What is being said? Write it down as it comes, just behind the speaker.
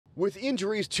With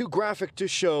injuries too graphic to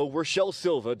show, Rochelle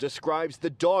Silva describes the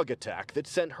dog attack that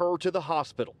sent her to the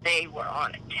hospital. They were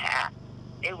on attack.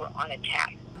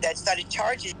 That started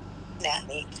charging at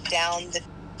me down the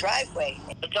driveway.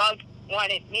 The dog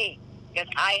wanted me because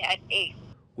I had Ace.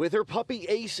 With her puppy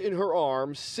Ace in her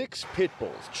arms, 6 pit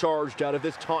bulls charged out of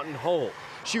this Taunton home.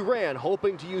 She ran,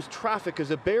 hoping to use traffic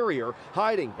as a barrier,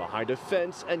 hiding behind a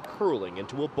fence and curling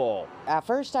into a ball. At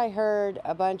first I heard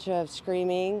a bunch of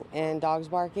screaming and dogs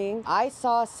barking. I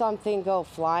saw something go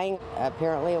flying.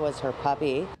 Apparently it was her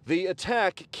puppy. The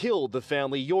attack killed the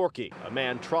family Yorkie. A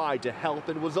man tried to help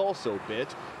and was also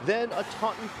bit. Then a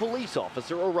Taunton police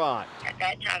officer arrived. At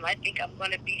that time, I think I'm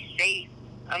going to be safe.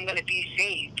 I'm going to be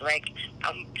saved.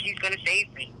 He's going to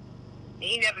save me.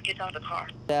 He never gets out of the car.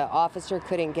 The officer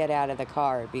couldn't get out of the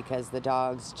car because the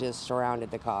dogs just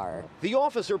surrounded the car. The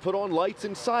officer put on lights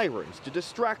and sirens to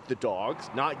distract the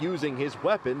dogs, not using his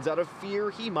weapons out of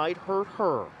fear he might hurt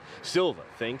her. Silva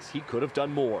thinks he could have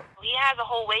done more. He has a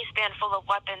whole waistband full of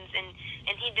weapons, and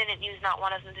he didn't use not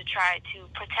one of them to try to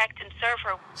protect and serve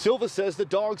her. Silva says the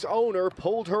dog's owner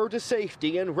pulled her to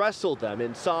safety and wrestled them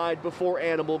inside before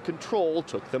animal control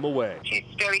took them away. She's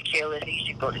very careless. He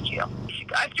should go to jail.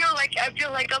 I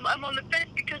feel like I'm on the fence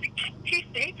because he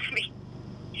saved me.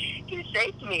 He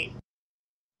saved me.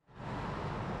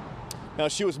 Now,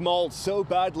 she was mauled so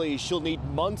badly she'll need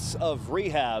months of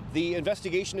rehab. The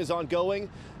investigation is ongoing.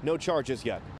 No charges yet.